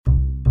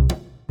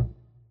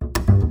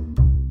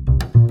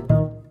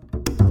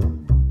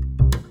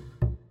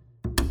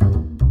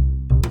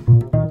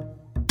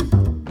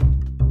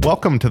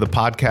Welcome to the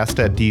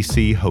podcast at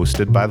DC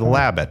hosted by the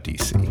Lab at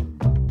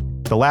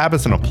DC. The Lab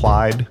is an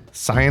applied,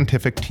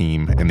 scientific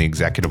team in the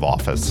executive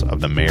office of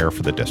the Mayor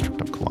for the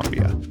District of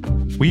Columbia.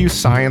 We use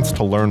science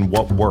to learn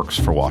what works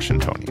for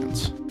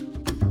Washingtonians.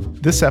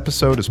 This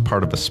episode is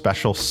part of a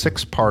special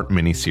 6-part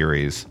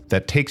miniseries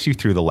that takes you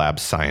through the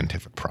Lab's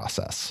scientific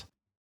process.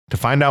 To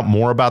find out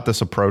more about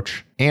this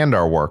approach and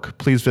our work,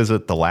 please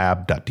visit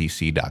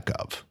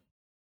thelab.dc.gov.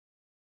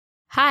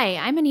 Hi,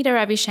 I'm Anita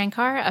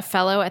Ravishankar, a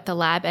fellow at the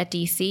Lab at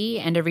DC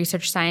and a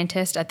research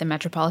scientist at the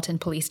Metropolitan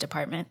Police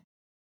Department.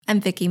 I'm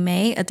Vicky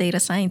May, a data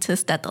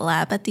scientist at the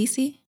Lab at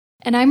DC.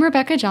 And I'm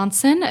Rebecca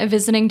Johnson, a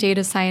visiting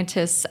data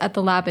scientist at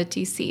the Lab at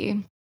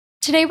DC.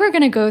 Today we're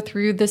going to go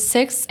through the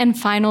 6th and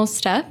final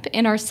step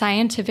in our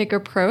scientific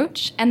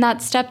approach, and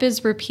that step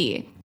is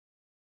repeat.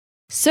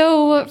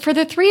 So for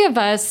the three of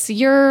us,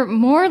 you're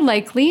more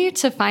likely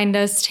to find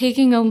us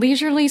taking a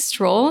leisurely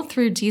stroll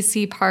through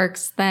DC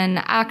parks than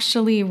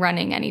actually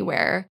running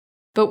anywhere.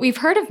 But we've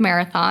heard of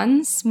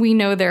marathons. We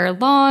know they're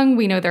long,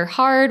 we know they're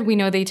hard, we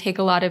know they take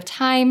a lot of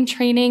time,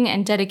 training,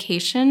 and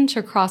dedication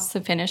to cross the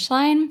finish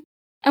line.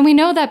 And we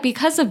know that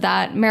because of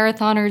that,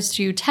 marathoners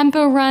do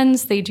tempo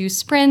runs, they do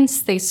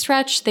sprints, they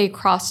stretch, they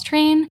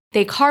cross-train,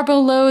 they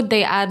carbo-load,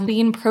 they add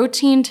lean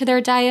protein to their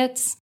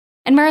diets.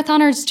 And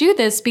marathoners do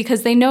this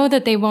because they know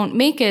that they won't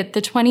make it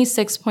the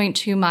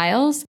 26.2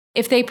 miles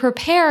if they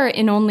prepare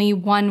in only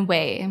one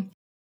way.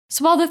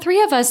 So while the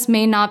three of us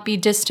may not be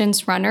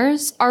distance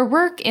runners, our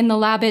work in the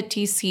Lab at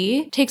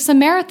DC takes a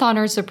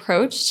marathoner's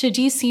approach to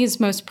DC's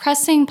most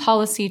pressing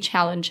policy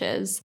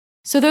challenges.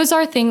 So those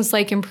are things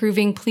like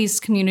improving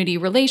police-community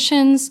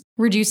relations,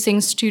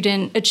 reducing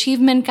student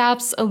achievement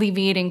gaps,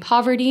 alleviating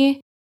poverty.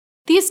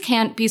 These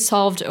can't be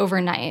solved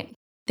overnight.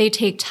 They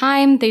take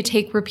time, they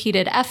take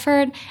repeated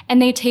effort,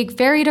 and they take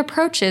varied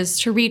approaches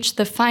to reach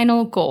the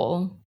final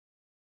goal.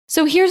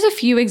 So here's a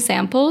few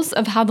examples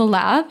of how the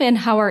Lab and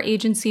how our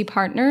agency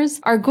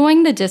partners are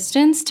going the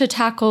distance to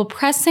tackle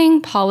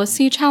pressing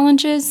policy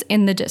challenges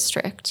in the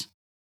district.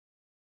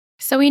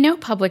 So we know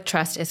public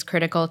trust is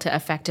critical to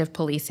effective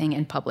policing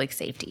and public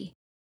safety.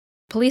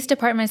 Police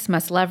departments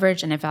must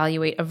leverage and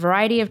evaluate a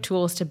variety of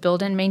tools to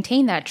build and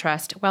maintain that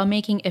trust while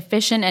making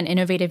efficient and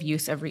innovative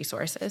use of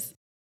resources.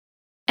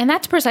 And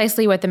that's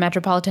precisely what the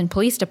Metropolitan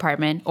Police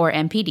Department, or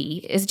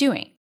MPD, is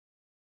doing.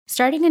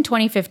 Starting in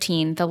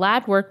 2015, the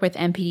Lab worked with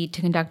MPD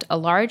to conduct a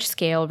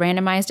large-scale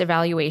randomized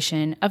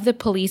evaluation of the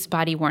police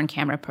body-worn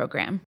camera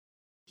program.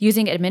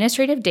 Using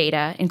administrative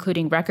data,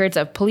 including records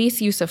of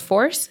police use of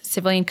force,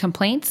 civilian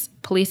complaints,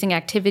 policing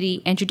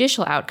activity, and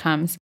judicial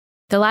outcomes,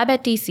 the Lab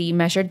at DC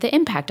measured the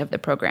impact of the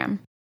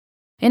program.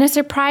 In a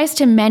surprise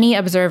to many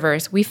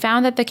observers, we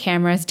found that the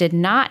cameras did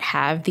not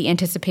have the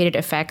anticipated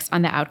effects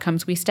on the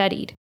outcomes we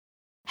studied.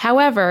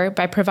 However,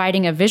 by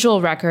providing a visual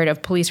record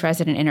of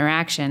police-resident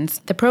interactions,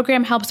 the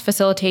program helps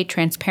facilitate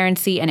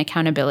transparency and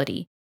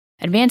accountability,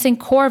 advancing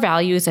core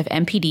values of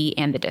MPD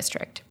and the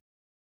district.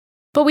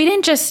 But we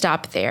didn't just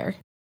stop there.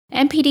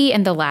 MPD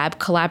and the Lab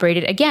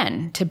collaborated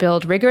again to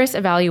build rigorous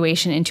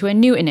evaluation into a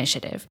new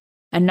initiative,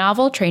 a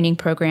novel training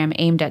program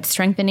aimed at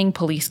strengthening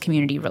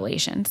police-community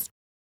relations.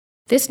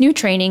 This new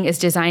training is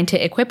designed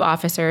to equip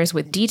officers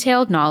with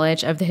detailed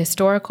knowledge of the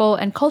historical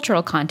and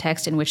cultural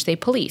context in which they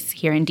police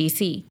here in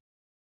DC.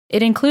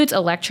 It includes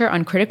a lecture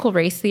on critical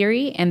race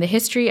theory and the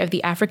history of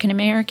the African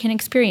American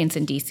experience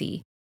in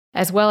DC,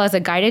 as well as a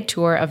guided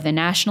tour of the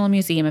National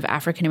Museum of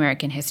African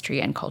American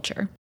History and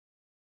Culture.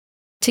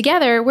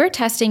 Together, we're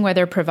testing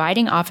whether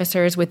providing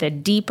officers with a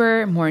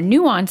deeper, more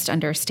nuanced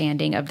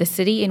understanding of the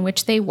city in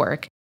which they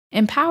work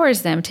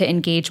empowers them to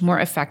engage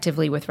more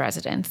effectively with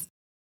residents.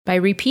 By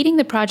repeating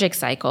the project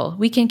cycle,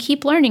 we can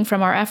keep learning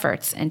from our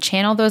efforts and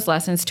channel those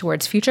lessons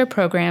towards future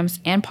programs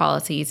and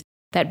policies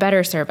that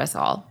better serve us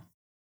all.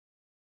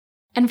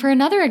 And for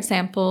another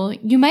example,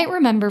 you might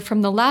remember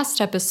from the last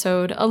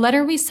episode a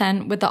letter we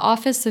sent with the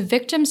Office of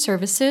Victim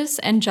Services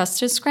and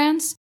Justice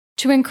Grants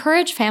to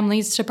encourage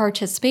families to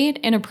participate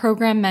in a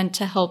program meant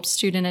to help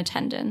student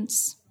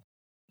attendance.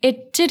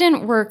 It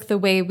didn't work the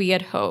way we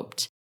had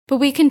hoped, but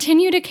we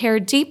continue to care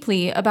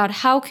deeply about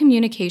how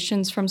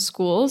communications from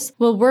schools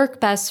will work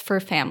best for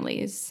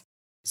families.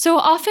 So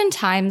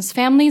oftentimes,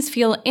 families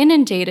feel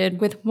inundated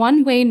with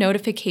one-way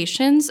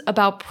notifications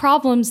about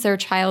problems their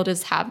child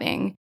is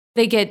having.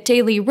 They get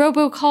daily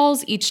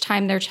robocalls each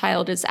time their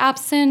child is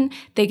absent.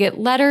 They get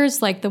letters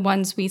like the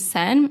ones we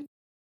sent.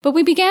 But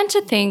we began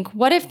to think,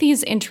 what if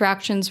these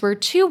interactions were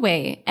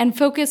two-way and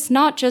focused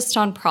not just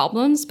on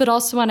problems, but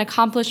also on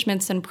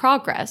accomplishments and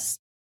progress?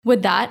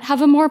 Would that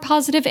have a more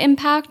positive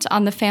impact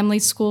on the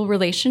family-school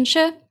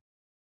relationship?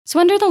 So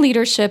under the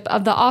leadership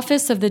of the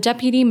Office of the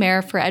Deputy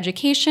Mayor for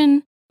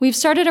Education, we've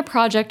started a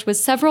project with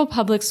several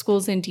public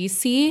schools in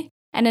DC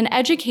and an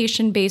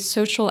education-based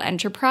social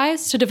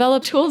enterprise to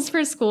develop tools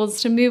for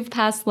schools to move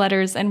past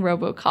letters and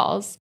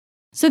robocalls.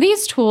 So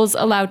these tools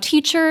allow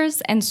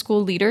teachers and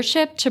school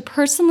leadership to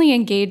personally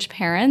engage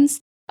parents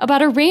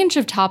about a range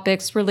of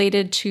topics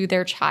related to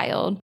their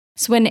child.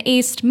 So an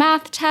aced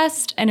math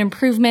test, an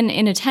improvement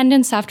in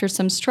attendance after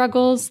some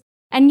struggles,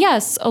 And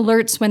yes,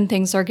 alerts when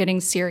things are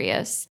getting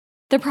serious.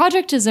 The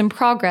project is in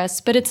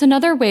progress, but it's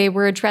another way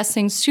we're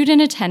addressing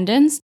student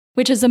attendance,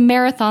 which is a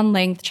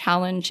marathon-length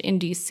challenge in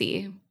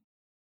DC.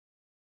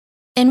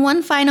 In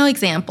one final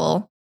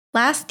example,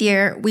 last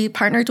year, we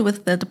partnered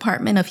with the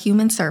Department of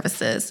Human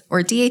Services,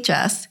 or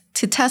DHS,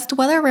 to test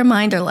whether a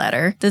reminder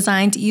letter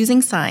designed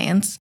using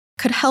science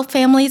could help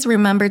families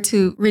remember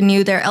to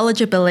renew their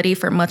eligibility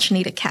for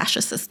much-needed cash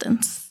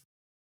assistance.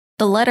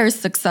 The letters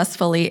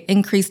successfully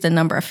increased the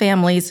number of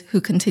families who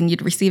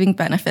continued receiving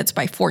benefits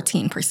by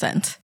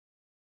 14%.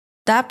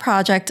 That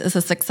project is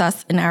a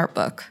success in our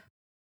book,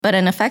 but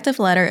an effective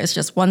letter is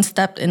just one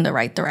step in the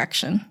right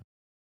direction.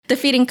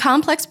 Defeating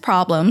complex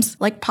problems,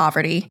 like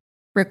poverty,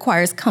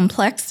 requires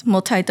complex,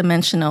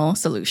 multidimensional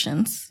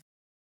solutions.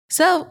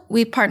 So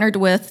we partnered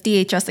with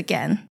DHS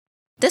again.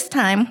 This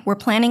time, we're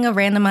planning a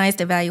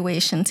randomized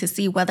evaluation to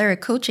see whether a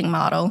coaching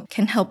model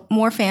can help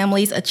more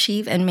families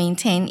achieve and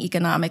maintain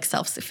economic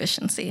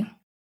self-sufficiency.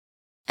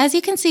 As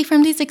you can see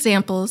from these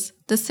examples,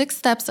 the 6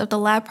 steps of the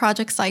lab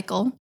project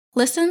cycle,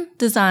 listen,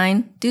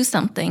 design, do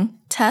something,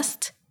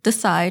 test,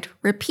 decide,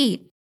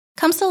 repeat,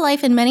 comes to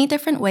life in many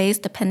different ways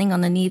depending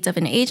on the needs of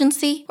an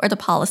agency or the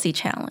policy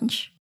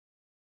challenge.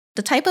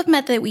 The type of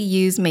method we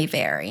use may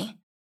vary.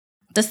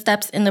 The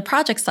steps in the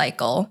project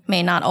cycle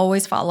may not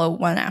always follow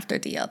one after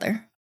the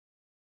other.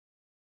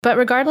 But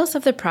regardless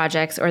of the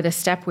projects or the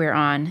step we're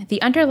on,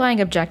 the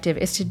underlying objective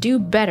is to do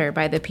better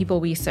by the people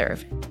we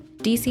serve,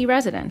 DC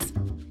residents.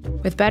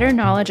 With better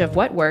knowledge of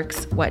what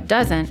works, what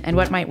doesn't, and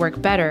what might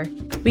work better,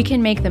 we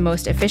can make the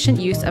most efficient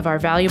use of our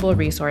valuable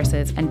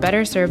resources and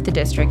better serve the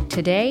district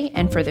today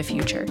and for the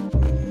future.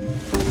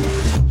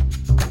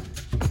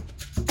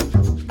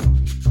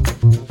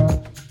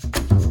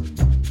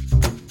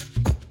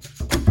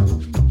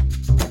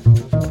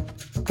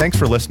 Thanks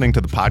for listening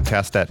to the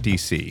Podcast at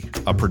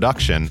DC, a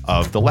production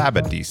of The Lab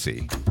at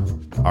DC.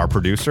 Our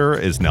producer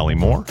is Nellie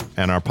Moore,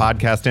 and our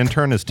podcast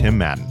intern is Tim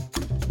Madden.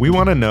 We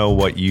want to know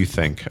what you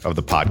think of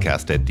the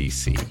Podcast at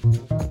DC,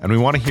 and we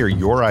want to hear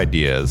your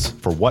ideas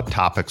for what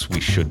topics we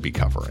should be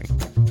covering.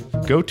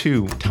 Go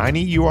to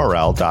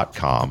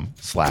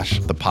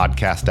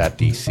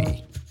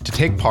tinyurl.com/thepodcastatdc to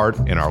take part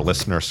in our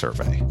listener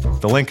survey.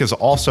 The link is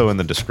also in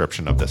the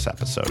description of this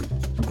episode.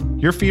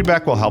 Your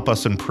feedback will help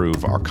us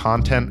improve our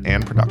content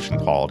and production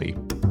quality,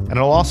 and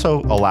it'll also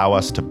allow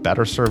us to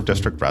better serve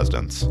district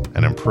residents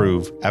and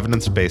improve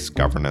evidence-based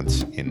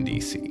governance in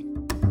DC.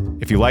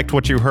 If you liked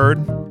what you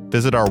heard,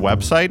 visit our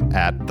website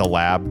at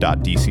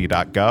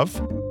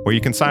thelab.dc.gov, where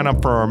you can sign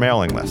up for our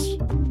mailing list.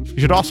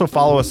 You should also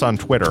follow us on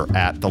Twitter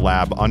at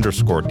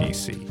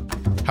thelab_DC.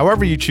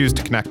 However you choose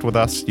to connect with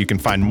us, you can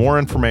find more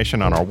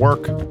information on our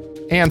work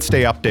and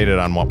stay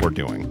updated on what we're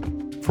doing.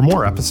 For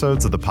more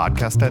episodes of the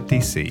Podcast at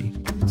DC,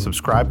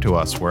 subscribe to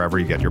us wherever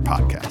you get your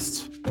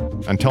podcasts.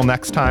 Until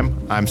next time,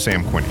 I'm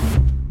Sam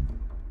Quinney.